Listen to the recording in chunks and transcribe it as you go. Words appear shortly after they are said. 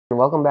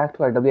Welcome back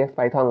to our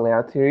wxPython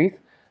layout series.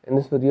 In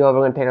this video,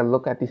 we're going to take a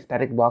look at the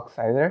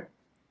StaticBoxSizer.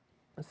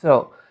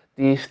 So,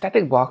 the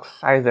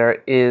StaticBoxSizer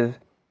is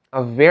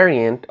a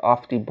variant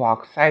of the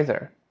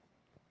BoxSizer.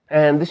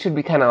 And this should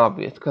be kind of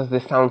obvious because they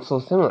sound so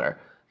similar.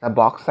 The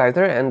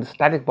BoxSizer and the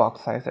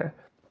StaticBoxSizer.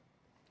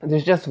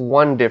 There's just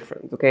one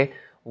difference, okay?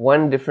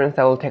 One difference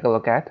that we'll take a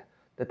look at.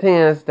 The thing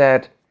is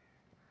that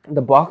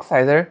the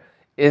BoxSizer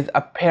is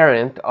a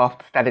parent of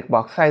the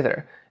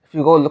StaticBoxSizer. If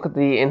you go look at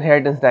the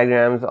inheritance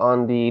diagrams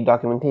on the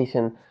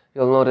documentation,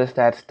 you'll notice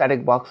that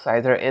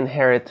StaticBoxSizer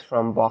inherits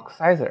from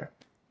BoxSizer.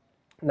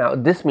 Now,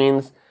 this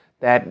means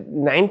that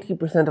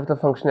 90% of the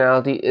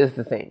functionality is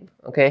the same,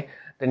 okay?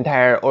 The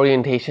entire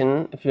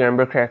orientation, if you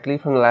remember correctly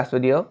from the last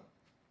video,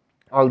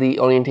 all the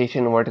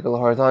orientation, vertical,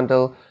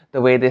 horizontal,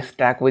 the way they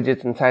stack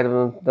widgets inside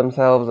of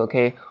themselves,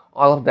 okay?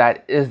 All of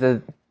that is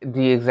the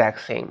exact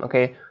same,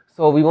 okay?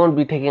 So we won't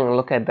be taking a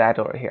look at that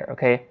over here,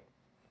 okay?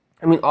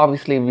 I mean,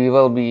 obviously, we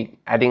will be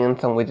adding in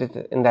some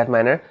widgets in that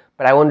manner,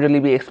 but I won't really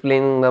be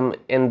explaining them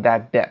in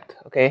that depth,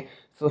 okay?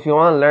 So if you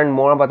want to learn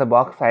more about the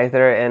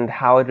BoxSizer and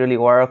how it really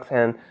works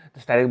and the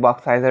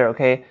StaticBoxSizer,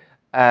 okay,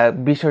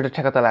 be sure to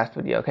check out the last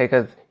video, okay?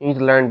 Because you need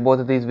to learn both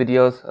of these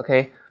videos,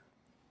 okay?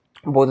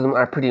 Both of them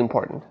are pretty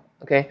important,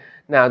 okay?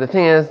 Now, the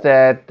thing is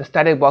that the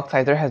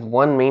StaticBoxSizer has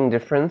one main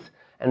difference,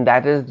 and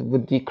that is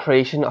with the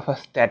creation of a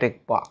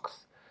static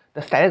box.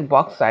 The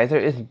StaticBoxSizer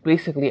is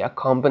basically a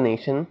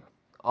combination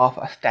of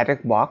a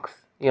static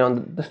box,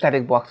 the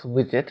static box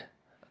widget,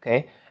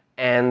 okay,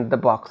 and the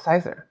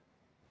BoxSizer.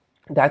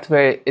 That's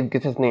where it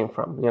gets its name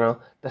from,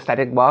 the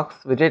static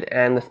box widget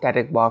and the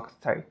static box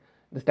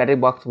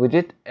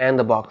widget and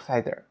the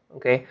BoxSizer,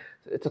 okay.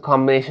 So it's a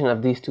combination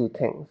of these two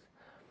things.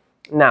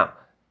 Now,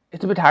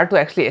 it's a bit hard to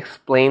actually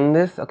explain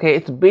this, okay.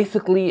 It's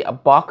basically a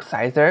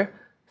BoxSizer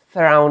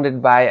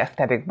surrounded by a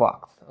static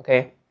box,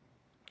 okay.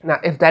 Now,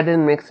 if that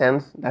didn't make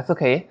sense, that's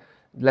okay.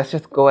 Let's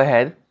just go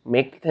ahead,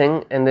 make the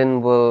thing, and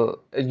then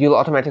you'll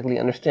automatically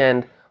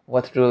understand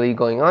what's really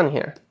going on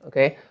here,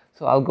 okay?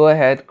 So I'll go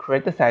ahead,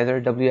 create the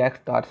sizer,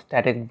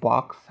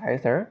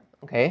 wx.staticBoxSizer,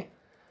 okay?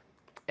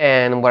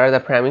 And what are the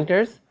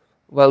parameters?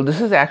 Well,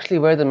 this is actually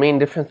where the main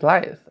difference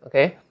lies,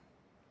 okay?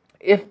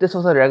 If this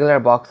was a regular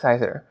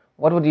BoxSizer,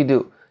 what would you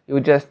do? You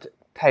would just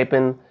type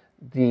in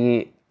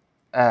the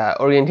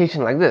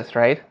orientation like this,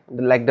 right?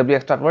 Like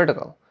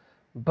wx.vertical.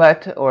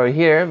 But over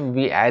here,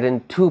 we add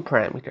in two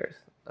parameters,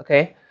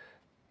 okay?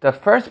 The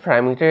first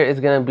parameter is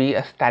going to be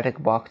a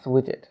static box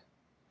widget.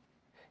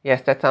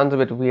 Yes, that sounds a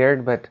bit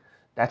weird, but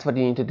that's what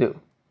you need to do.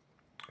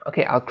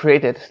 Okay, I'll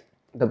create it,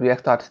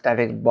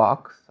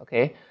 wx.staticBox,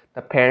 okay?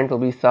 The parent will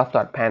be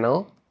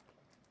self.panel,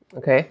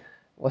 okay?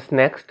 What's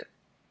next?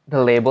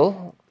 The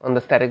label on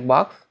the static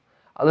box.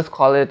 I'll just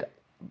call it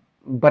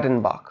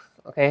button box,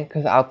 okay?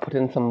 Because I'll put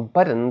in some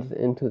buttons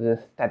into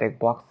the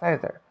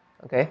StaticBoxSizer,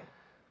 okay?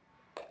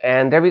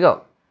 And there we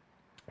go.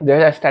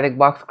 There's our static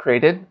box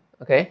created,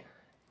 okay?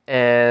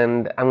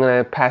 And I'm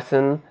going to pass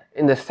in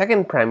the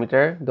second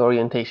parameter, the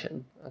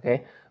orientation,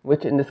 okay?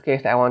 Which in this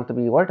case, I want to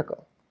be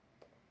vertical,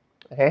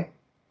 okay?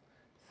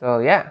 So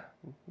yeah,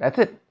 that's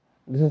it.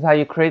 This is how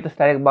you create the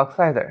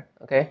StaticBoxSizer,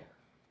 okay?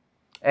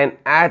 And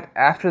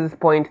after this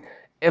point,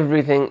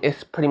 everything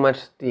is pretty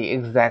much the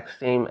exact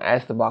same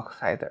as the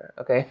BoxSizer,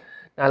 okay?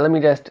 Now let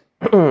me just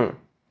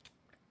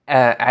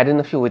add in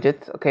a few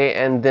widgets, okay?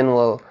 And then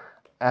we'll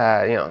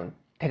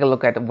take a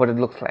look at what it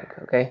looks like,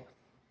 okay?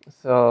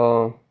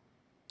 So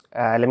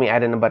let me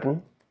add in a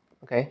button,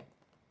 okay?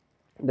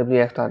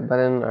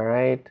 wx.button,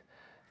 alright.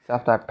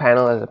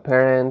 Self.panel as a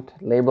parent.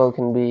 Label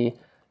can be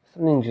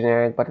something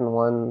generic,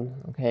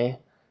 button1, okay?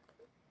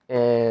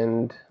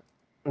 And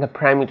the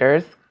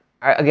parameters,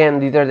 again,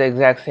 these are the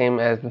exact same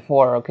as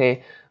before,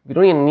 okay? We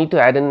don't even need to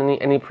add in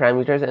any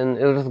parameters, and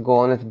it'll just go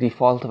on its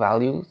default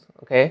values,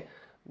 okay?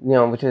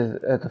 Which is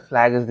the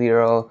flag is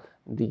 0,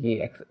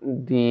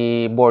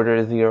 the border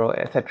is 0,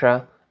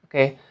 etc.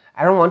 Okay,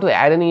 I don't want to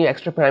add any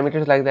extra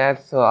parameters like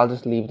that, so I'll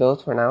just leave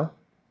those for now.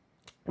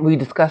 We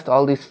discussed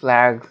all these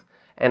flags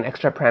and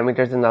extra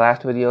parameters in the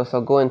last video,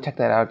 so go and check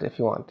that out if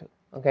you want to.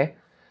 Okay,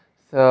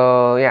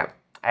 so yeah,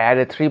 I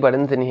added 3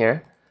 buttons in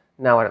here.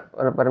 Now what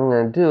I'm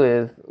going to do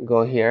is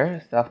go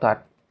here,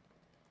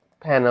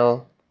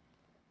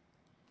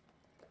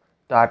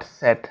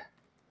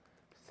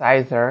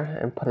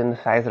 self.panel.setSizer, and put in the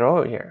sizer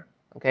over here.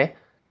 Okay,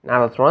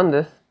 now let's run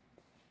this.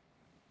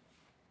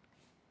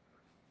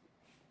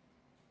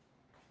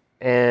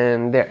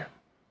 And there.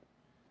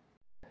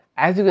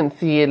 As you can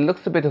see, it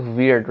looks a bit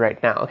weird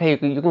right now. Okay,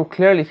 you can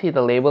clearly see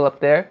the label up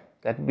there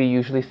that we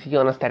usually see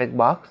on a static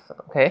box.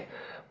 Okay,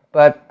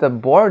 but the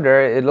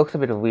border, it looks a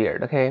bit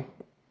weird. Okay,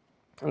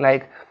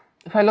 like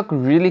if I look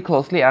really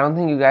closely, I don't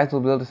think you guys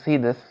will be able to see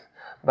this,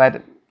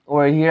 but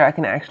over here I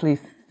can actually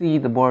see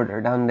the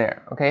border down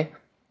there. Okay,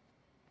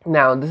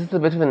 now this is a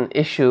bit of an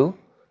issue.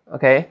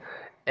 Okay,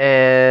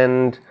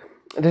 and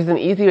there's an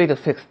easy way to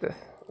fix this.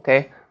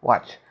 Okay,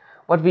 watch.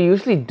 What we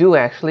usually do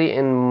actually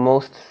in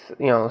most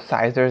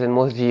sizers and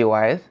most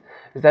GUIs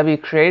is that we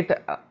create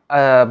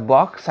a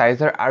box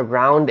sizer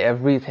around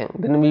everything.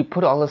 Then we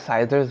put all the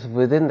sizers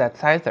within that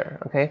sizer.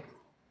 Okay,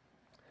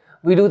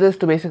 we do this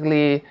to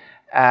basically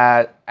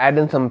add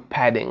in some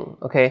padding.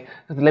 Okay,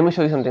 so let me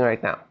show you something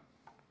right now.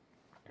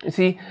 You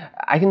see,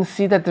 I can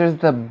see that there's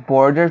the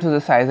border to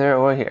the sizer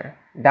over here,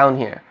 down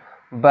here,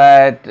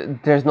 but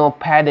there's no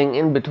padding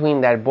in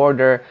between that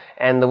border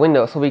and the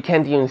window, so we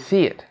can't even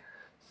see it.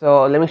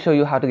 So let me show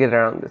you how to get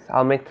around this.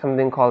 I'll make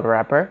something called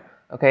wrapper.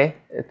 Okay,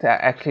 it's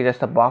actually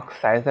just a box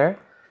sizer,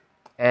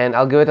 and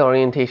I'll give it an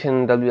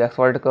orientation WX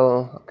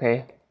vertical.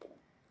 Okay,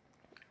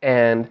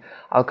 and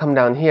I'll come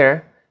down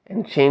here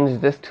and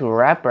change this to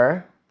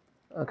wrapper.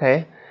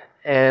 Okay,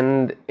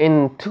 and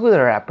into the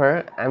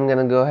wrapper I'm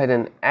gonna go ahead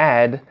and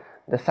add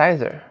the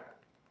sizer.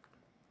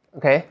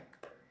 Okay,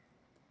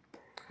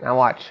 now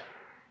watch.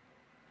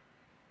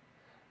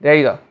 There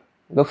you go.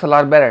 Looks a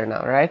lot better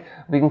now, right?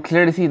 We can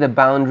clearly see the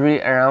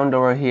boundary around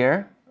over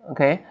here.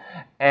 Okay,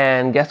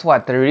 and guess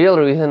what? The real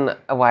reason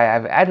why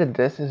I've added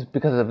this is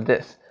because of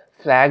this.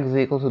 Flags is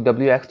equal to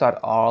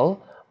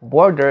wx.all,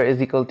 border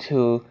is equal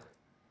to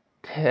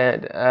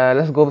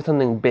let's go with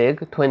something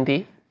big,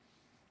 20.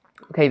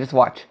 Okay, just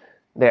watch.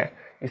 There,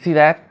 you see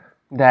that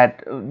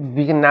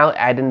we can now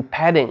add in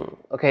padding.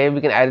 Okay,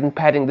 we can add in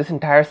padding. This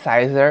entire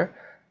sizer,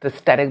 the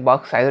static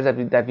box sizer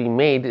that we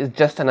made, is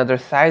just another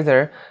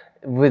sizer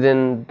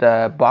within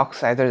the box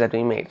sizer that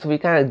we made. So we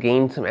kind of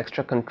gained some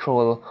extra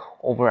control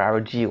over our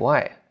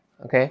GUI.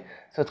 Okay,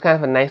 so it's kind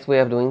of a nice way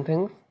of doing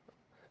things.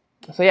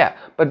 So yeah,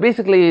 but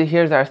basically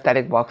here's our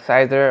static box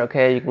sizer.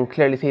 Okay, you can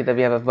clearly see that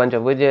we have a bunch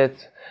of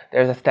widgets.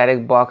 There's a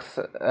static box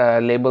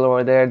label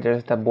over there.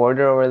 There's the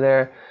border over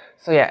there.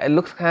 So yeah, it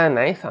looks kind of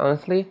nice,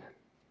 honestly.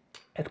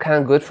 It's kind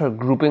of good for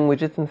grouping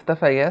widgets and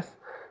stuff, I guess.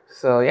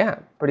 So yeah,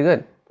 pretty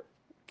good.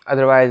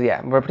 Otherwise,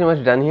 yeah, we're pretty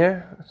much done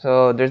here.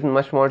 So there's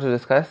much more to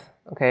discuss.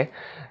 Okay,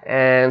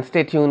 and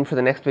stay tuned for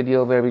the next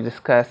video where we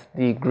discuss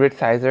the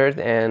GridSizers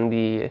and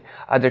the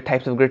other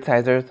types of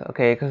GridSizers.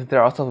 Okay, because there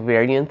are also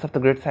variants of the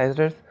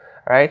GridSizers.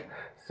 Right?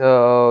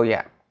 So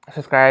yeah,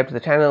 subscribe to the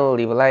channel,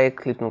 leave a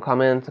like, leave some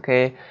comments.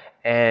 Okay,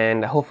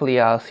 and hopefully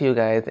I'll see you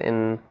guys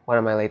in one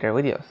of my later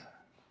videos.